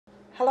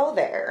Hello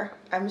there.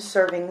 I'm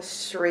serving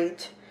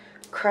straight,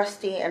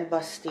 crusty and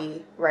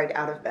busty right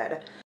out of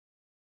bed.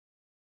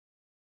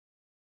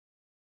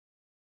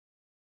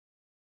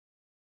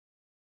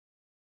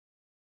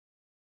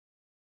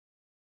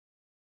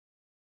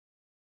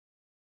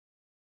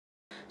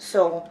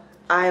 So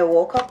I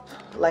woke up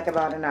like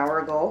about an hour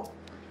ago.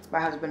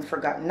 My husband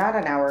forgot, not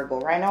an hour ago.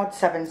 Right now it's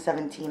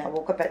 7:17. I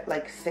woke up at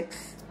like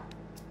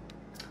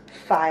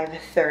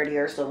 5:30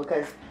 or so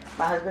because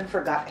my husband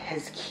forgot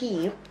his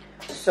key.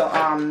 So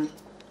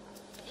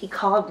he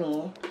called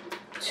me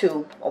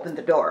to open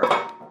the door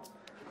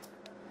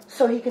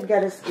so he could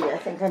get his key. I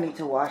think I need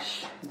to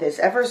wash this.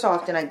 Ever so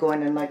often I go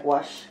in and like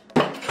wash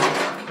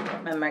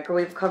my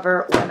microwave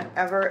cover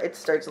whenever it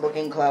starts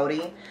looking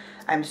cloudy.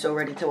 I'm so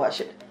ready to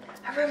wash it.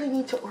 I really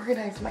need to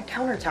organize my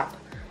countertop.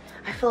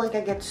 I feel like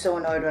I get so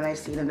annoyed when I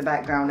see it in the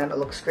background and it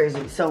looks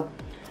crazy. So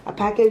a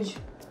package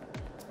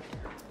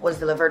was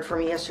delivered for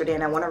me yesterday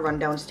and I want to run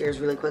downstairs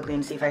really quickly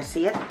and see if I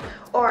see it,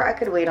 or I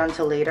could wait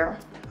until later.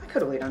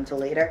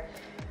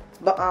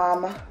 But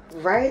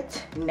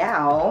right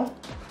now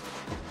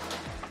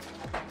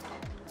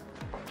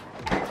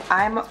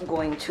I'm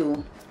going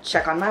to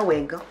check on my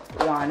wig.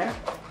 One,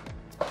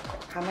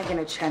 how am I going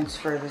to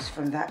transfer this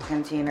from that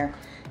container?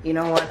 You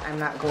know what? I'm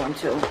not going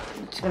to.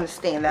 I'm just going to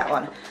stay in that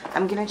one.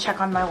 I'm going to check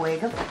on my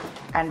wig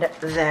and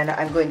then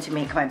I'm going to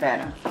make my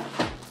bed.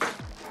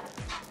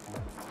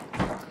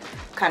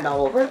 Kind of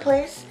all over the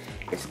place.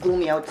 It's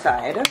gloomy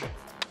outside.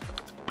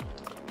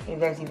 You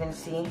guys even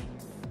see?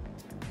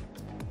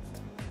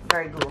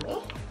 Very gloomy.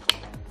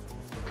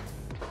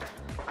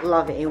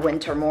 Love a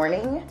winter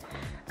morning.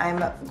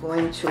 I'm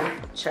going to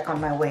check on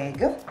my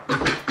wig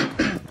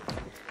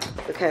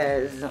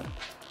because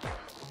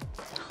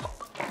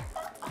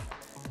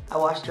I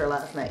washed her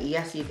last night.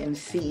 Yes, you can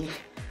see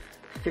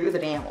through the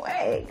damn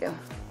wig,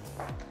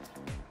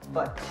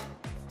 but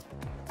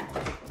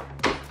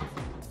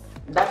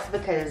that's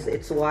because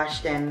it's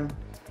washed and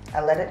I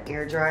let it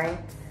air dry.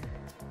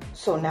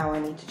 So now I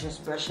need to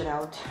just brush it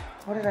out.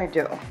 What did I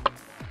do?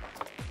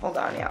 Hold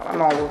on, y'all.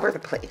 I'm all over the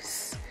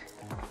place.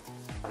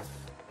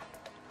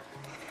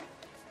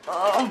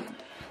 Oh,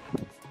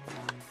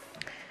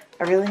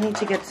 I really need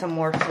to get some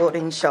more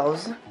floating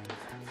shelves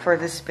for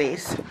this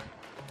space.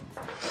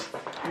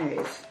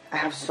 Anyways, I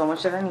have so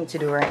much that I need to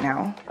do right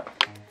now.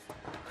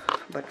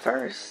 But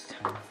first,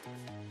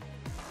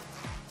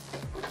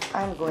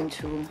 I'm going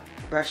to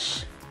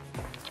brush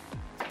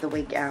the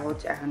wig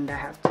out and I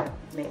have to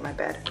make my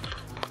bed.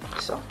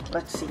 So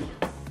let's see.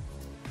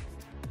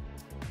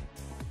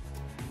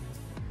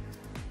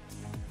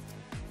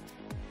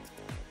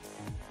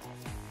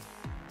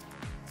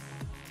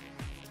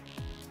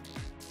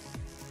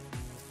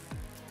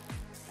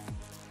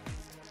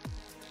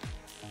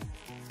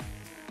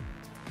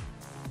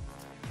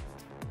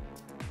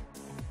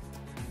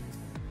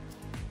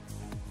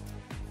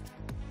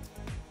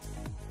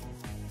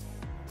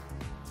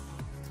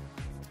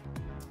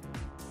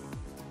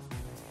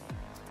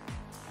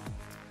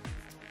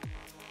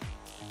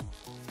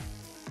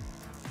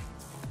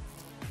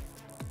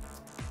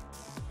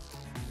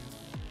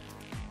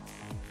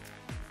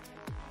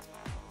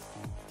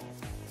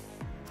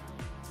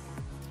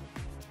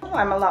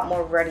 I'm a lot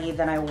more ready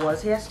than I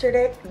was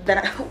yesterday.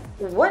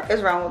 What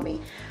is wrong with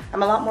me?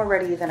 I'm a lot more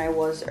ready than I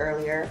was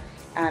earlier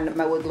and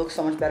my wig looks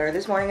so much better.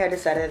 This morning I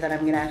decided that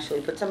I'm gonna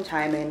actually put some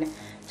time in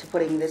to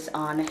putting this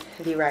on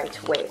the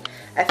right way.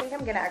 I think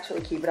I'm gonna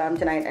actually keep it on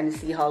tonight and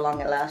see how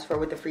long it lasts for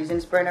with the freezing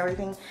spray and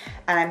everything.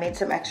 And I made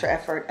some extra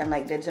effort and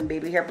like did some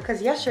baby hair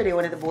because yesterday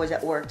one of the boys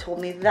at work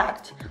told me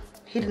that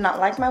he did not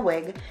like my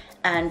wig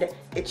and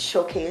it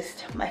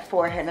showcased my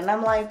forehead, and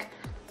I'm like,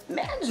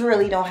 mans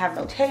really don't have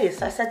no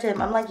taste. I said to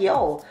him, I'm like,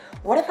 yo,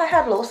 what if I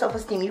had low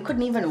self-esteem? You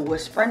couldn't even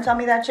whisper and tell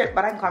me that shit,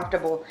 but I'm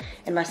comfortable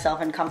in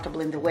myself and comfortable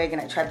in the wig, and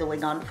I tried the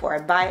wig on before I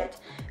buy it,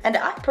 and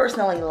I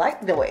personally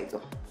like the wig.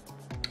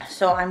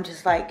 So I'm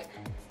just like,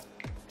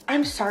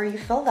 I'm sorry you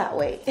feel that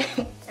way.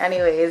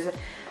 Anyways,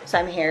 so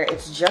I'm here.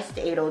 It's just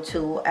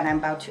 8:02 and I'm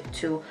about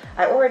to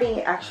I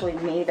already actually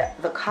made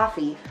the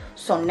coffee,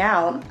 so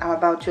now I'm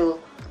about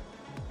to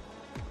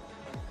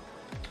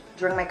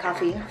drink my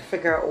coffee,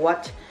 figure out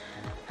what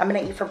I'm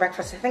gonna eat for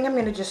breakfast. I think I'm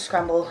gonna just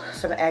scramble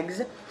some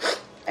eggs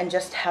and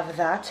just have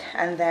that,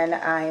 and then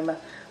I'm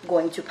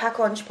going to pack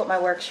lunch, put my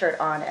work shirt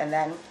on, and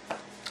then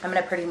I'm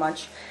gonna pretty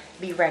much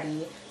be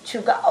ready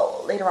to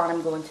go. Later on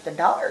I'm going to the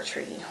Dollar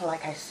Tree,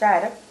 like I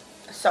said.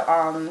 So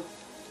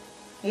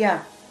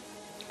yeah.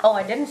 Oh,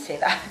 I didn't say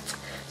that.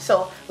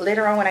 So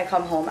later on when I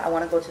come home, I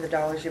want to go to the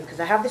Dollar Tree because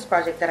I have this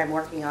project that I'm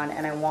working on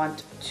and I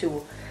want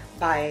to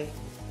buy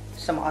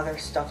some other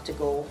stuff to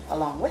go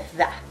along with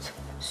that.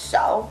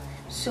 So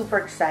super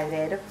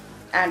excited,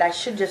 and I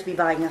should just be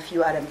buying a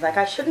few items. Like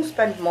I shouldn't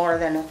spend more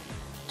than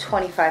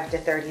 $25 to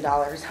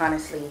 $30,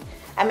 honestly.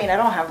 I mean, I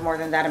don't have more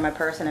than that in my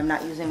purse and I'm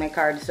not using my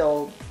card,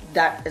 so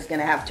that is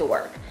gonna have to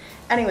work.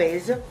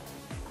 Anyways, the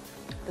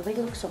wig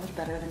looks so much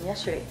better than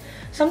yesterday.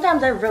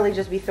 Sometimes I really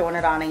just be throwing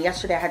it on, and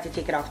yesterday I had to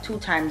take it off 2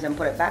 times and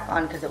put it back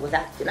on because it was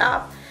acting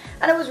up.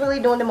 and it was really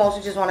doing the most,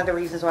 which is one of the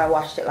reasons why I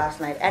watched it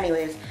last night.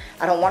 Anyways,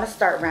 I don't want to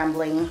start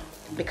rambling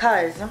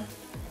because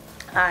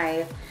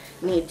I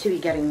need to be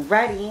getting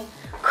ready.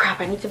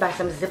 Crap, I need to buy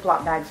some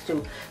Ziploc bags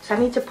too, so I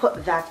need to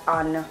put that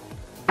on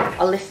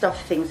a list of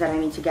things that I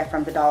need to get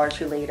from the Dollar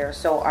Tree later.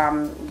 So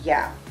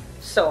yeah,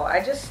 so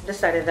I just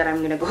decided that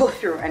I'm gonna go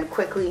through and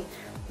quickly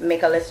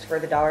make a list for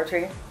the Dollar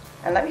Tree.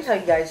 And let me tell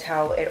you guys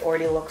how it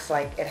already looks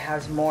like it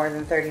has more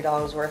than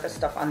 $30 worth of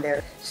stuff on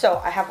there. So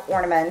I have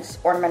ornaments,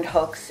 ornament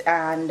hooks,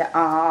 and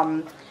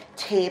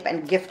tape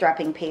and gift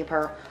wrapping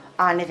paper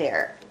on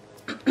there.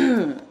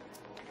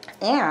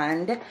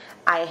 And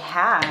I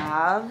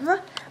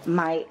have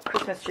my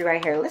Christmas tree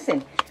right here.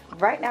 Listen,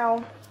 right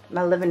now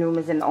my living room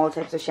is in all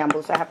types of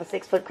shambles. So I have a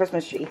 6-foot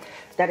Christmas tree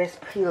that is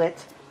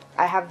pre-lit.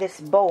 I have this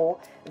bow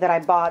that I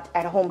bought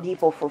at Home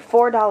Depot for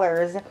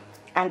 $4.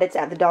 And it's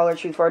at the Dollar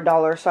Tree for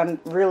 $1, so I'm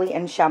really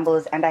in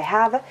shambles. And I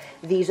have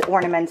these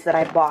ornaments that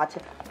I bought.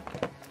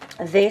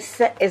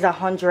 This is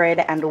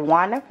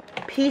 101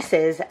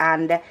 pieces,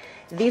 and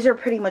these are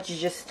pretty much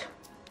just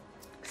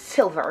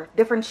silver,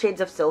 different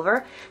shades of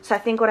silver. So I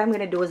think what I'm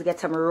gonna do is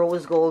get some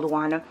rose gold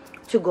one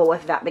to go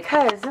with that,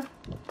 because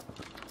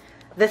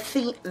the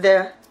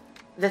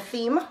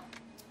theme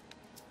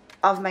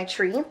of my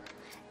tree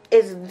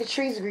is the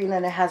tree's green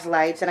and it has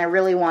lights, and I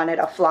really wanted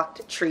a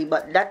flocked tree,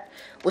 but that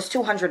was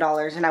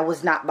 $200 and I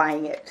was not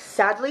buying it.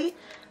 Sadly,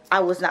 I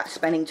was not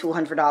spending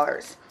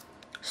 $200.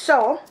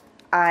 So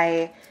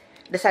I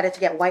decided to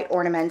get white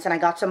ornaments, and I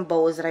got some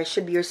bows that I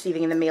should be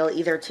receiving in the mail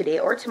either today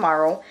or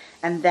tomorrow.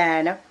 And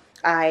then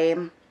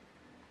I'm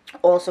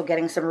also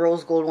getting some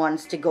rose gold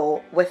ones to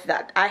go with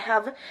that. I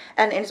have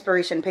an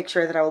inspiration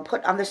picture that I will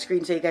put on the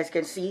screen so you guys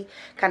can see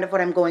kind of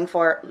what I'm going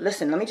for.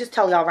 Listen, let me just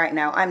tell y'all right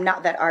now, I'm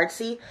not that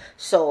artsy,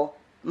 so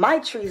my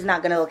tree is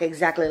not gonna look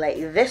exactly like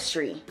this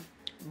tree,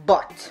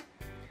 but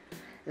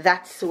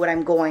that's what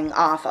I'm going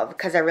off of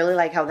because I really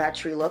like how that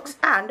tree looks,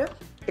 and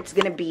it's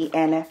gonna be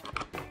in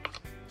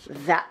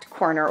that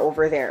corner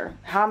over there.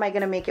 How am I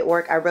gonna make it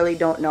work? I really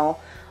don't know.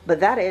 But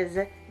that is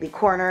the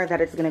corner that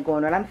it's gonna go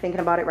in. When I'm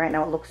thinking about it right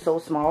now, it looks so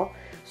small.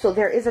 So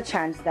there is a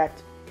chance that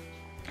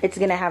it's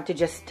gonna have to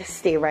just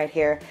stay right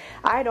here.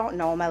 I don't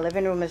know, my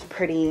living room is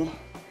pretty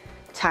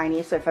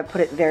tiny, so if I put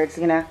it there, it's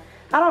gonna,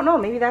 I don't know,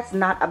 maybe that's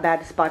not a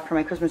bad spot for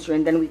my Christmas tree,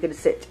 and then we could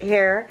sit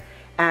here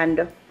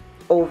and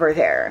over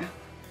there.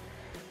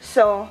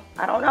 So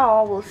I don't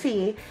know, we'll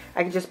see.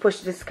 I can just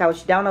push this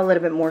couch down a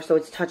little bit more so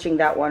it's touching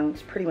that one.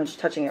 It's pretty much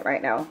touching it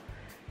right now.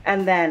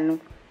 And then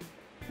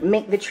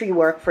make the tree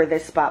work for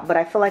this spot, but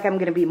I feel like I'm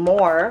gonna be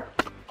more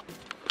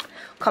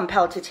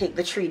compelled to take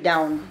the tree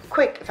down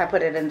quick if I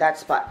put it in that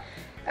spot.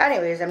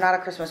 Anyways, I'm not a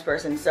Christmas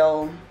person,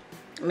 so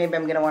maybe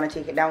I'm gonna want to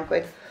take it down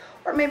quick,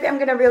 or maybe I'm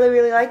gonna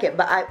really like it,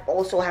 but I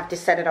also have to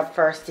set it up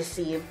first to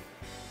see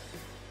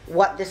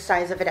what the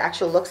size of it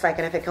actually looks like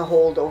and if it can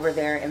hold over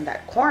there in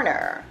that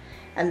corner,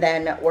 and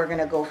then we're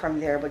gonna go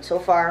from there. But so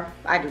far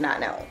I do not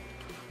know.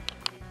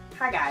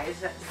 Hi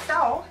guys,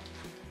 so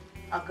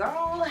a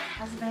girl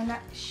has been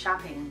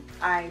shopping.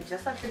 I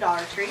just left the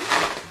Dollar Tree,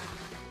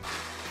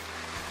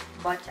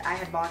 but I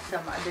had bought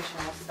some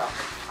additional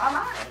stuff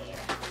online.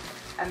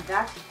 And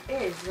that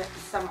is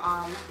some,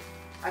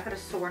 I could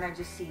have sworn I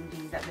just seen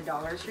these at the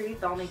Dollar Tree.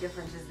 The only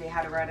difference is they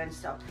had red and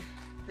stuff.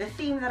 The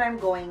theme that I'm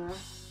going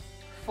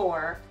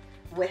for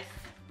with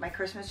my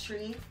Christmas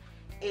tree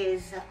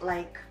is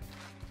like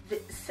the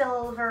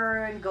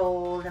silver and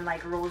gold and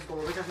like rose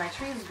gold, because my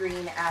tree is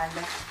green and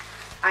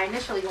I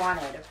initially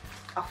wanted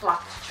a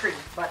flocked tree,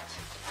 but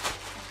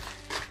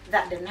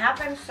that didn't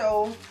happen,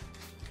 so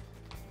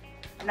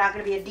I'm not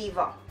gonna be a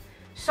diva.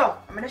 So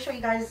I'm gonna show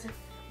you guys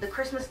the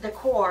Christmas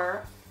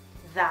decor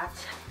that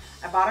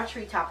I bought. A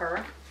tree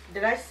topper.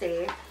 Did I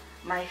say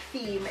my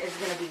theme is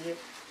gonna be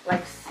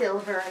like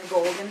silver and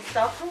gold and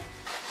stuff?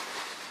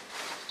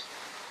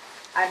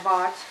 I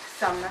bought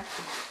some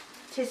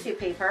tissue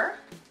paper.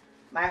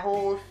 My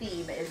whole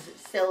theme is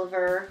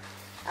silver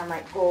and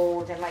like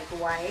gold and like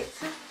white.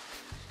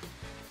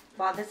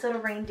 Bought this little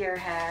reindeer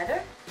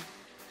head.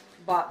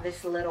 Bought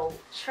this little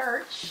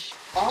church.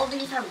 All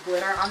these have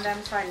glitter on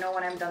them, so I know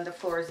when I'm done the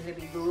floor is going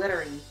to be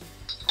glittery.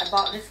 I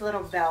bought this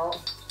little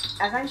bell.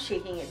 As I'm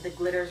shaking it, the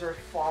glitters are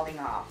falling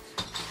off.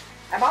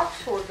 I bought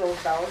 2 of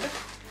those bells.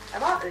 I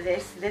bought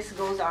this. This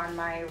goes on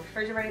my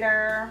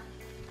refrigerator,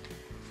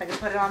 so I can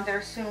put it on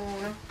there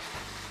soon.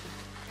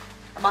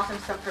 I bought some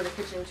stuff for the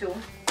kitchen too.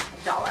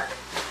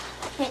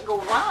 $1. Can't go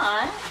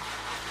wrong. I'm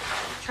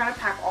trying to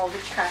pack all the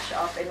trash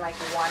up in like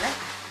one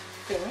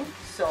thing.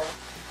 So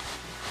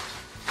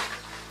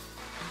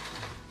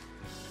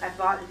I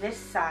bought this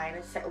sign.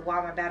 It said,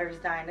 "Wow, my battery's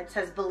dying." It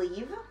says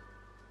 "Believe."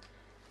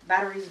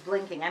 Battery's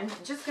blinking. I'm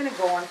just gonna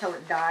go until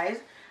it dies.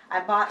 I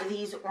bought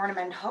these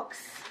ornament hooks,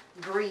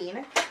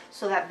 green,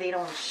 so that they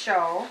don't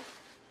show.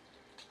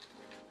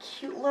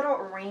 Cute little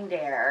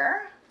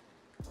reindeer.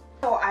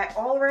 So I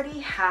already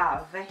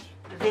have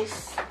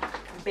this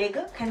big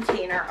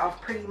container of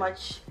pretty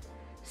much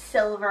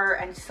silver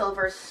and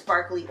silver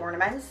sparkly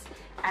ornaments,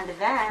 and then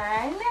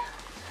I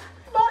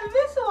bought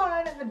this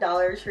one at the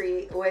Dollar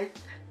Tree with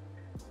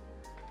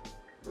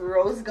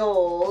rose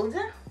gold,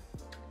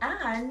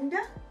 and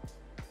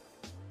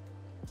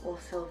well,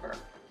 silver.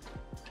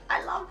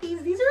 I love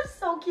these. These are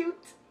so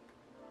cute.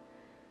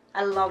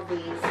 I love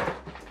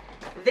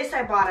these. This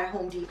I bought at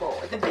Home Depot,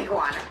 the big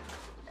one.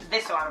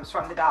 This one was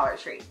from the Dollar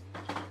Tree.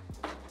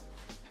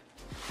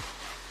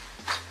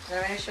 Then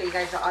I'm going to show you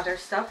guys the other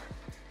stuff.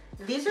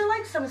 These are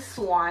like some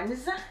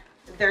swans.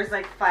 There's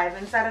like 5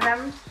 inside of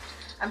them.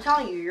 I'm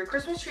telling you, your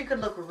Christmas tree could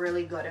look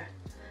really good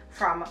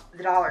from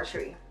the Dollar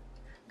Tree.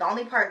 The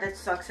only part that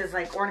sucks is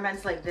like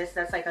ornaments like this,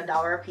 that's like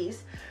 $1 a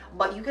piece.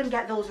 But you can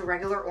get those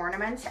regular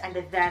ornaments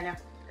and then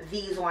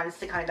these ones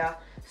to kind of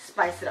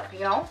spice it up,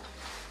 you know?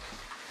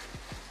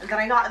 And then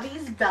I got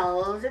these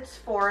bells. It's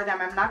 4 of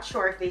them. I'm not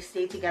sure if they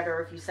stay together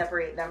or if you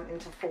separate them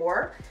into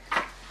 4.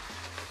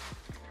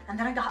 And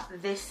then I got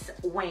this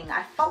wing.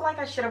 I felt like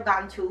I should have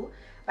gotten 2,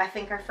 but I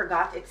think I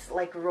forgot. It's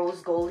like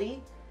rose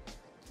goldy.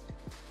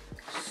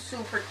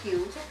 Super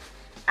cute.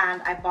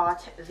 And I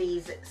bought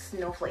these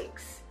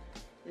snowflakes.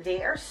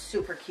 They are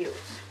super cute.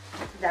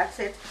 That's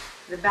it.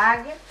 The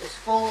bag is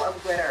full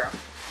of glitter.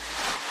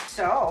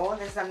 So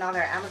this is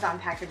another Amazon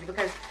package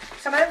because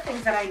some of the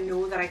things that I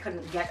knew that I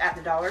couldn't get at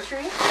the Dollar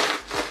Tree,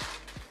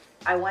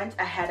 I went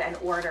ahead and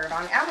ordered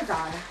on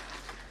Amazon.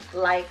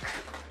 Like,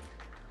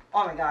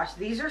 oh my gosh,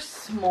 these are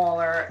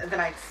smaller than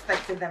I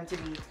expected them to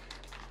be.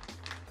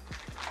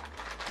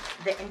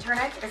 The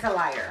internet is a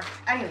liar.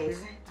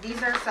 Anyways,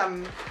 these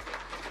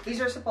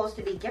are supposed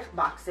to be gift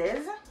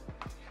boxes.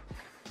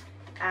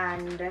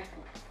 And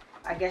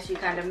I guess you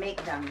kind of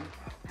make them.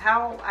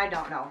 How? I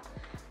don't know.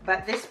 But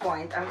at this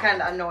point, I'm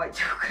kind of annoyed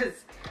too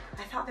because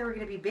I thought they were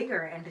going to be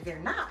bigger and they're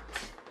not.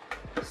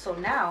 So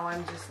now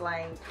I'm just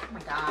like, oh my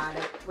god,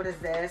 what is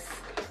this?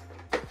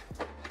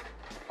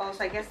 Oh,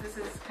 so I guess this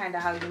is kind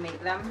of how you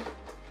make them.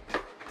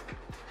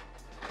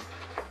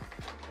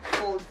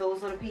 Fold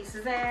those little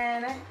pieces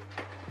in.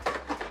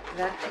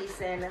 That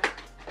piece in.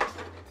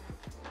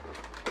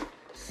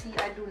 See,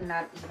 I do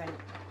not even...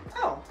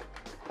 Oh.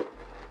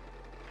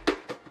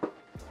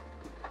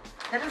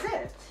 That is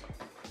it.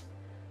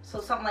 So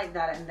something like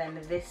that, and then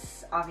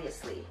this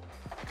obviously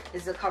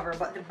is the cover,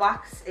 but the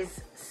box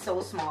is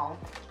so small,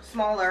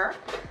 smaller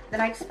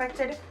than I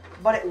expected,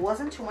 but it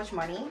wasn't too much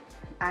money.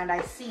 And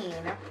I seen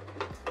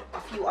a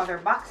few other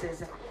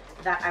boxes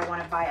that I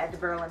want to buy at the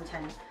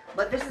Burlington,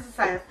 but this is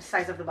the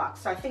size of the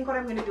box. So I think what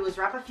I'm going to do is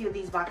wrap a few of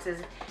these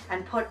boxes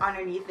and put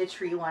underneath the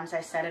tree once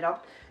I set it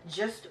up,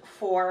 just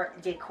for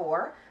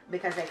decor,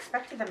 because I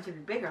expected them to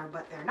be bigger,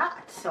 but they're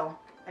not. So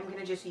I'm going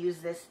to just use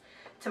this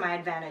to my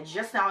advantage.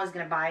 Just now I was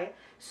gonna buy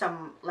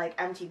some like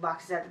empty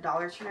boxes at the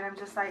Dollar Tree and I'm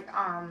just like,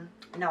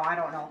 no, I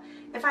don't know.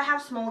 If I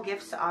have small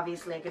gifts,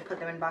 obviously I could put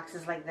them in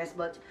boxes like this,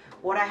 but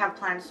what I have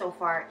planned so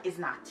far is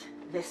not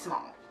this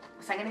small.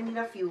 So I'm gonna need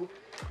a few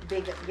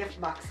big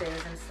gift boxes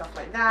and stuff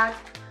like that.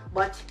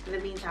 But in the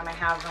meantime, I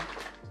have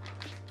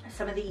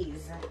some of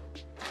these.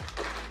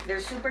 They're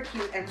super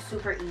cute and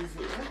super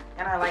easy,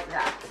 and I like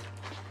that.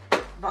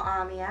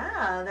 But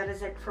yeah, that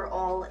is it for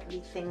all the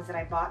things that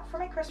I bought for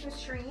my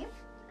Christmas tree.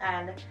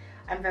 And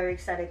I'm very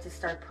excited to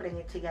start putting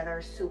it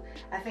together. So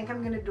I think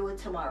I'm gonna do it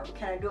tomorrow.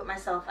 Can I do it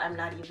myself? I'm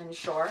not even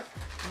sure,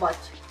 but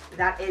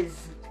that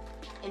is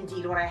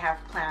indeed what I have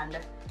planned.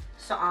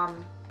 So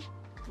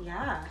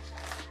yeah,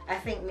 I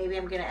think maybe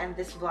I'm gonna end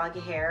this vlog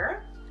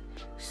here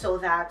so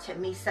that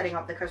me setting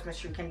up the Christmas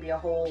tree can be a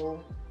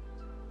whole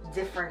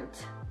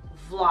different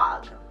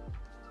vlog.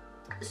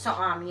 So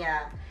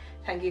yeah,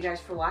 thank you guys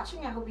for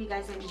watching. I hope you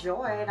guys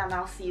enjoyed, and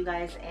I'll see you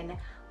guys in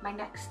my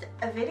next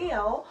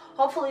video.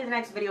 Hopefully the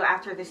next video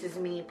after this is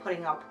me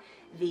putting up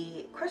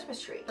the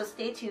Christmas tree. So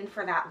stay tuned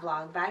for that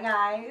vlog. Bye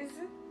guys.